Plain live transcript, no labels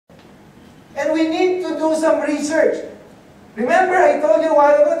And we need to do some research. Remember, I told you a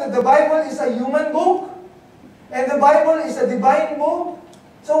while ago that the Bible is a human book, and the Bible is a divine book.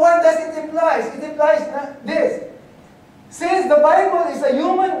 So what does it imply? It implies this. Since the Bible is a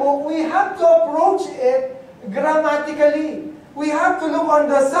human book, we have to approach it grammatically. We have to look on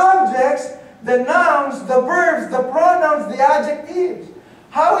the subjects, the nouns, the verbs, the pronouns, the adjectives.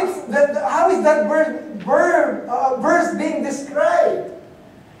 How is that verse being described?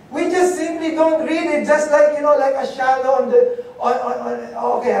 We just simply don't read it just like, like a shadow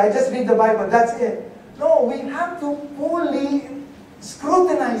okay, I just read the Bible, that's it. No, we have to fully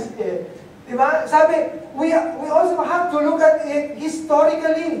scrutinize it. Diba? Sabi, we also have to look at it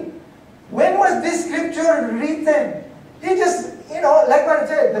historically. When was this scripture written? It just, like what I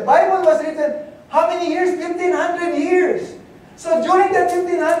said, the Bible was written how many years? 1,500 years. So during that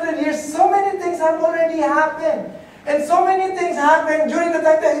 1,500 years, so many things have already happened. And so many things happened during the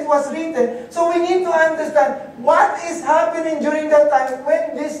time that it was written. So we need to understand what is happening during that time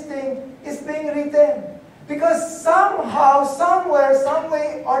when this thing is being written. Because somehow, somewhere, some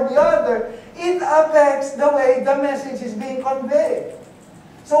way or the other, it affects the way the message is being conveyed.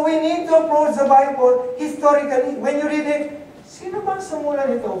 So we need to approach the Bible historically. When you read it, sino bang sumula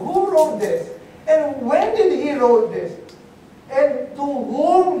nito? Who wrote this? And when did he wrote this? And to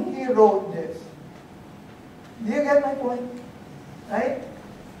whom he wrote this? Do you get my point? Right?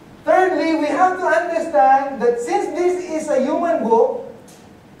 Thirdly, we have to understand that since this is a human book,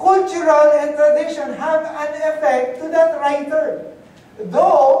 cultural and tradition have an effect to that writer.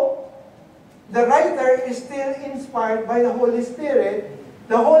 Though the writer is still inspired by the Holy Spirit,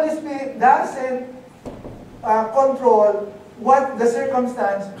 the Holy Spirit doesn't control what the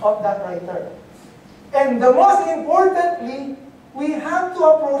circumstance of that writer. And the most importantly, we have to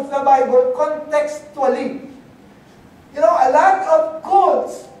approach the Bible contextually. A lot of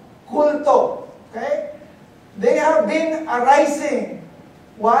culto, okay? They have been arising.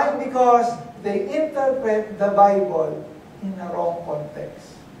 Why? Because they interpret the Bible in a wrong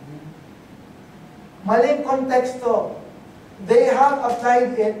context. Maling konteksto. They have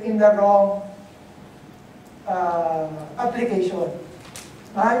applied it in the wrong application.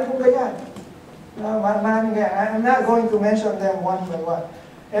 Maraming po ganyan. Maraming ganyan. I'm not going to mention them one by one.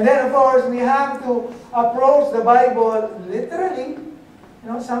 And then, of course, we have to approach the Bible literally.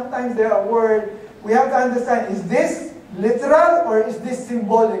 Sometimes there are words, we have to understand, is this literal or is this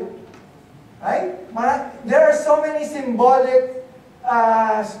symbolic? Right? There are so many symbolic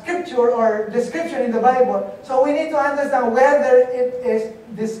scripture or description in the Bible. So we need to understand whether it is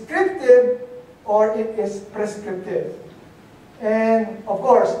descriptive or it is prescriptive. And, of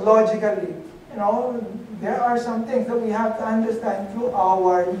course, logically, there are some things that we have to understand through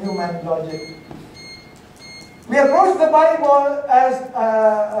our human logic. We approach the Bible as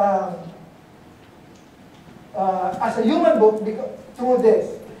a human book through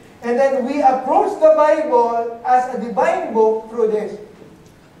this. And then we approach the Bible as a divine book through this.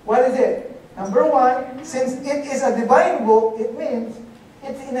 What is it? Number one, since it is a divine book, it means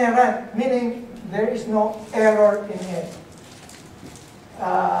it's inerrant, meaning there is no error in it.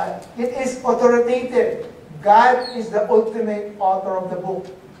 It is authoritative. God is the ultimate author of the book.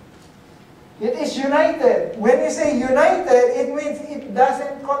 It is united. When you say united, it means it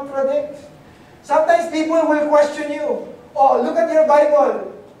doesn't contradict. Sometimes people will question you. Oh, look at your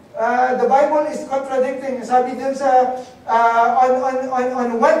Bible. The Bible is contradicting. Sabi dun sa,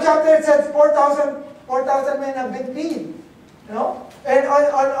 on one chapter it says 4,000 men have been feed. And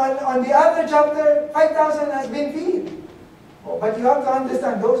on the other chapter, 5,000 has been feed. Oh, but you have to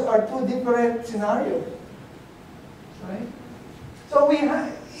understand, those are two different scenarios. Right? So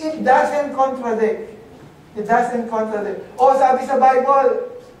it doesn't contradict. It doesn't contradict. Oh, sabi sa Bible,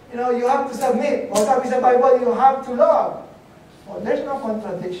 you have to submit. Oh, sabi sa Bible, you have to love. Oh, there's no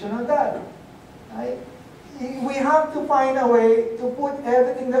contradiction on that. Right? We have to find a way to put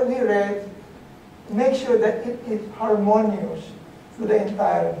everything that we read, make sure that it is harmonious to the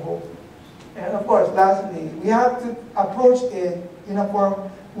entire book. And of course, lastly, we have to approach it in a form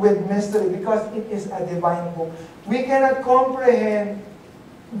with mystery because it is a divine book. We cannot comprehend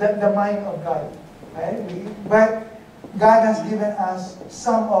the mind of God. Right? But God has given us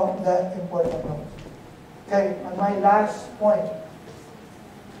some of the important notes. Okay, on my last point.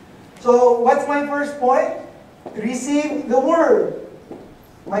 So, what's my first point? Receive the Word.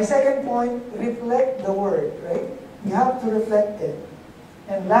 My second point, reflect the Word, right? You have to reflect it.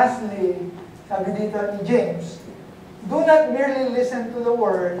 And lastly, sabi dito ni James, do not merely listen to the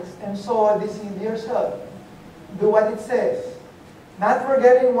words and so deceive yourself. Do what it says. Not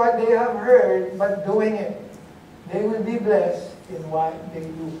forgetting what they have heard, but doing it. They will be blessed in what they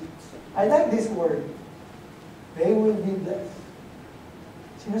do. I like this word. They will be blessed.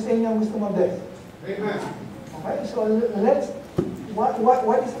 Sino sa inyo ang gusto ma-bless? Amen. Okay, so let's,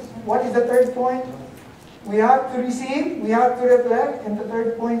 what is the third point? We have to receive, we have to reflect, and the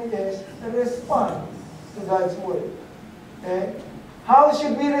third point is to respond to God's word. Okay? How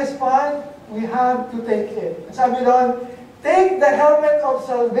should we respond? We have to take it. Sabi doon, take the helmet of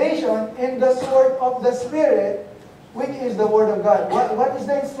salvation and the sword of the Spirit, which is the word of God. What is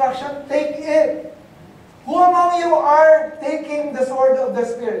the instruction? Take it. Who among you are taking the sword of the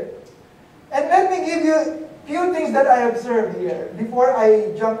Spirit? And let me give you a few things that I observed here before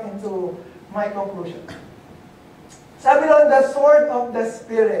I jump into my conclusion. Sabi doon, the sword of the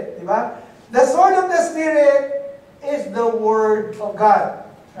Spirit. Diba? The sword of the Spirit is the Word of God.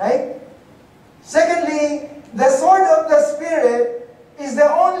 Right? Secondly, the sword of the Spirit is the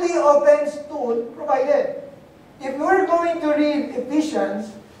only offense tool provided. If we're going to read Ephesians,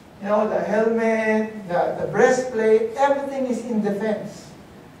 you know, the helmet, the breastplate, everything is in defense,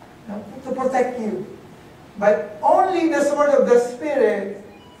 you know, to protect you. But only the sword of the Spirit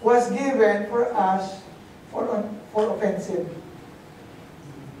was given for us for offensive.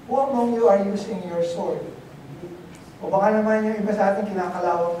 Who among you are using your sword? O baka naman yung iba sa atin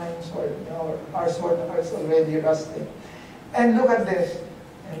kinakalawang na yung sword. You know, our sword is already rusted. And look at this.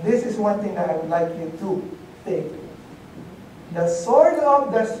 And this is one thing that I would like you to take. The sword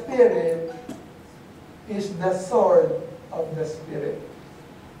of the Spirit is the sword of the Spirit.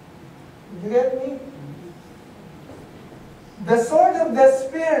 Did you get me? The sword of the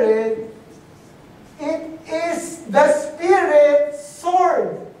Spirit, it is the Spirit's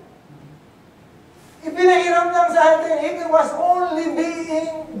sword. Ipinahiram lang sa atin, it was only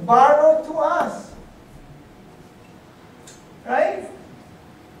being borrowed to us. Right?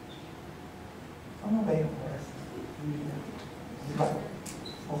 Ano ba yung oras? Diba?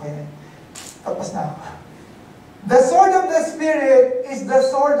 Okay na. Tapos na ako. The sword of the Spirit is the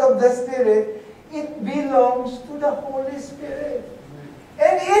sword of the Spirit. It belongs to the Holy Spirit.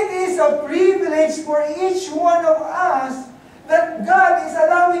 And it is a privilege for each one of us that God is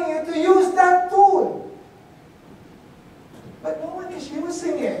allowing you to use that tool. But no one is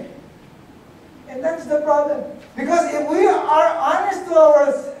using it. And that's the problem. Because if we are honest to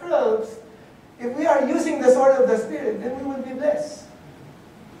ourselves, if we are using the sword of the Spirit, then we will be blessed.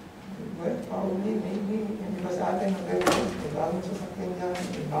 Well, probably, maybe, hindi ba sa atin mag-bless? May bagong sasakyan dyan,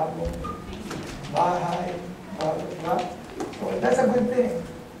 may bagong bahay, bagong. So that's a good thing.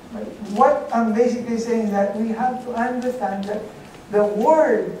 But what I'm basically saying is that we have to understand that the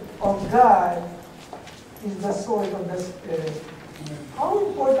Word of God is the sword of the Spirit. How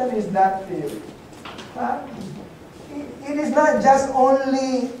important is that to you? It is not just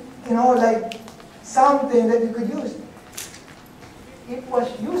only, you know, like something that you could use. It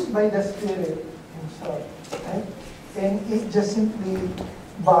was used by the Spirit Himself. Right? And it just simply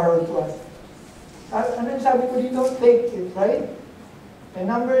borrowed to us. Ano yung sabi ko dito? Take it, right?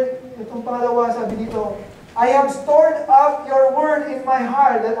 And itong pangalawa, sabi dito, I have stored up your word in my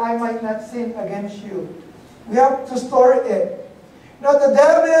heart that I might not sin against you. We have to store it. Now, the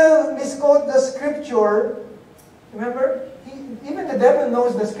devil misquote the scripture. Remember? Even the devil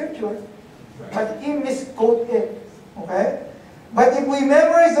knows the scripture, but he misquote it. Okay? But if we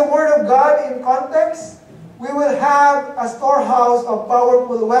memorize the word of God in context, we will have a storehouse of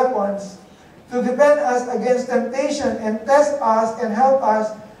powerful weapons to defend us against temptation and test us and help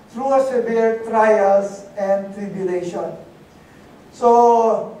us through a severe trials and tribulation.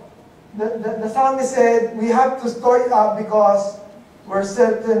 So, the psalmist said, we have to store it up because we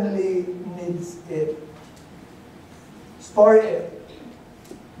certainly needs it. Store it.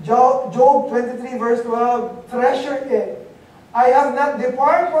 Job 23 verse 12, treasure it. I have not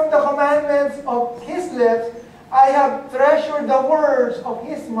departed from the commandments of his lips. I have treasured the words of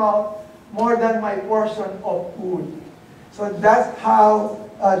his mouth more than my portion of food. So that's how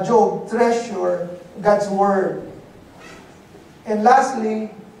Job treasured God's word. And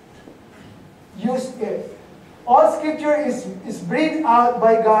lastly, use it. All scripture is breathed out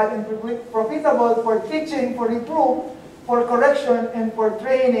by God and profitable for teaching, for reproof, for correction, and for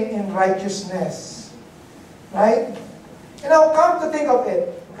training in righteousness. Right? You know, come to think of it.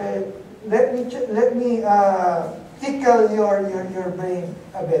 Okay, let me tickle your brain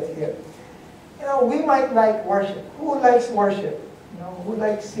a bit here. You know, we might like worship. Who likes worship? You know, who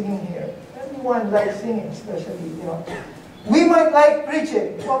likes singing here? Everyone likes singing, especially, you know. We might like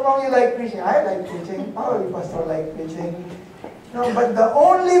preaching. How long you like preaching? I like preaching. Probably pastor like preaching. No, but the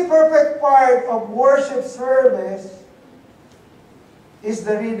only perfect part of worship service is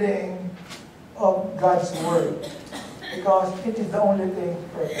the reading of God's Word. because it is the only thing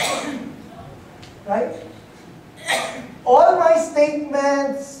perfect. Right? All my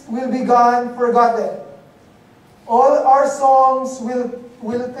statements will be gone, forgotten. All our songs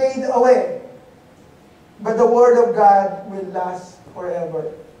will fade away. But the Word of God will last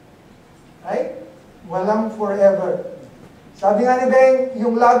forever. Right? Walang forever. Sabi nga ni Beng,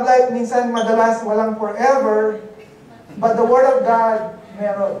 yung love life minsan madalas walang forever, but the Word of God,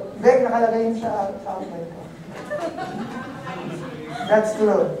 meron. Beng, nakalagay yun sa outline ko. That's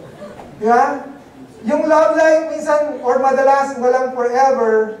true. Di ba? Yung love life minsan, or madalas walang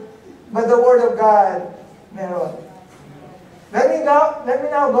forever, but the Word of God, meron. Let me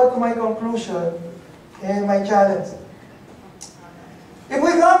now go to my conclusion and my challenge. If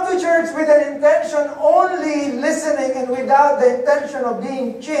we come to church with an intention only listening and without the intention of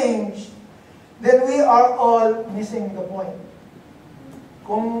being changed, then we are all missing the point.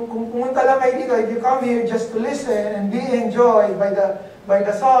 Kung pumunta lang kayo dito, if you come here just to listen and be enjoyed by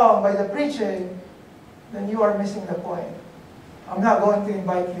the song, by the preaching, then you are missing the point. I'm not going to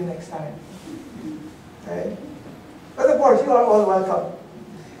invite you next time. Okay? But of course, you are all welcome.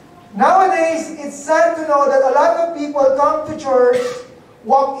 Nowadays, it's sad to know that a lot of people come to church,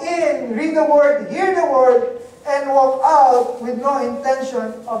 walk in, read the Word, hear the Word, and walk out with no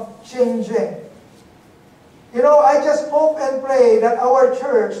intention of changing. You know, I just hope and pray that our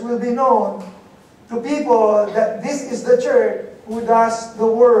church will be known to people that this is the church who does the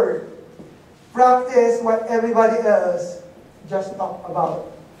Word. Practice what everybody else just talk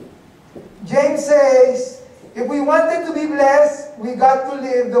about. James says, if we wanted to be blessed, we got to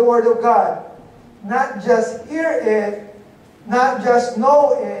live the Word of God. Not just hear it, not just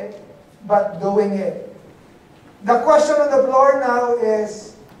know it, but doing it. The question on the floor now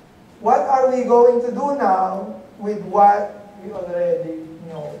is, what are we going to do now with what we already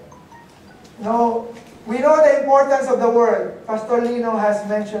know? No, we know the importance of the Word. Pastor Lino has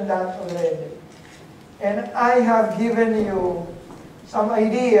mentioned that already. And I have given you some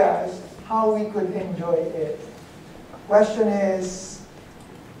ideas how we could enjoy it. Question is,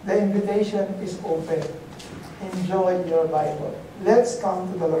 the invitation is open. Enjoy your Bible. Let's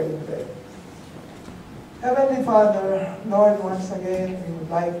come to the Lord in prayer. Heavenly Father, Lord, once again, we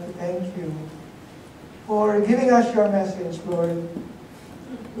would like to thank you for giving us your message, Lord.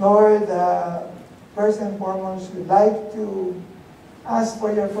 Lord, first and foremost, we'd like to ask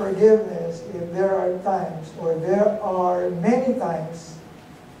for your forgiveness if there are times, or there are many times,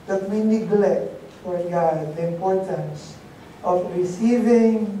 that we neglect, Lord God, the importance of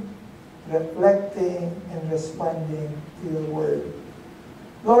receiving, reflecting, and responding to your Word.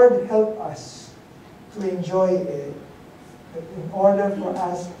 Lord, help us to enjoy it in order for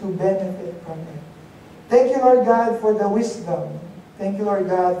us to benefit from it. Thank you, Lord God, for the wisdom. Thank you, Lord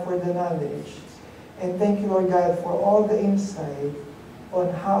God, for the knowledge. And thank you, Lord God, for all the insight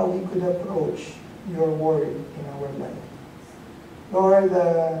on how we could approach your Word in our life. Lord,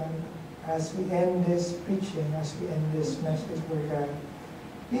 as we end this preaching, as we end this message, Lord God,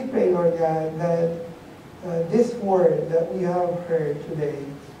 we pray, Lord God, that this word that we have heard today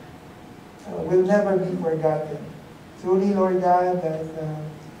will never be forgotten. Truly, Lord God, that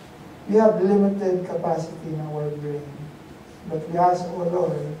we have limited capacity in our brain. But we ask, O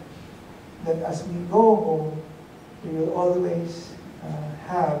Lord, that as we go home, we will always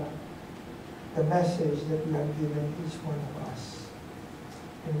have the message that you have given each one of us.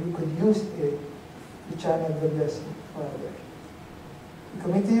 And we could use it to channel the blessing for others. We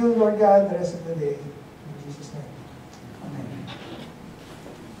commit to you, Lord God, the rest of the day. In Jesus' name. Amen.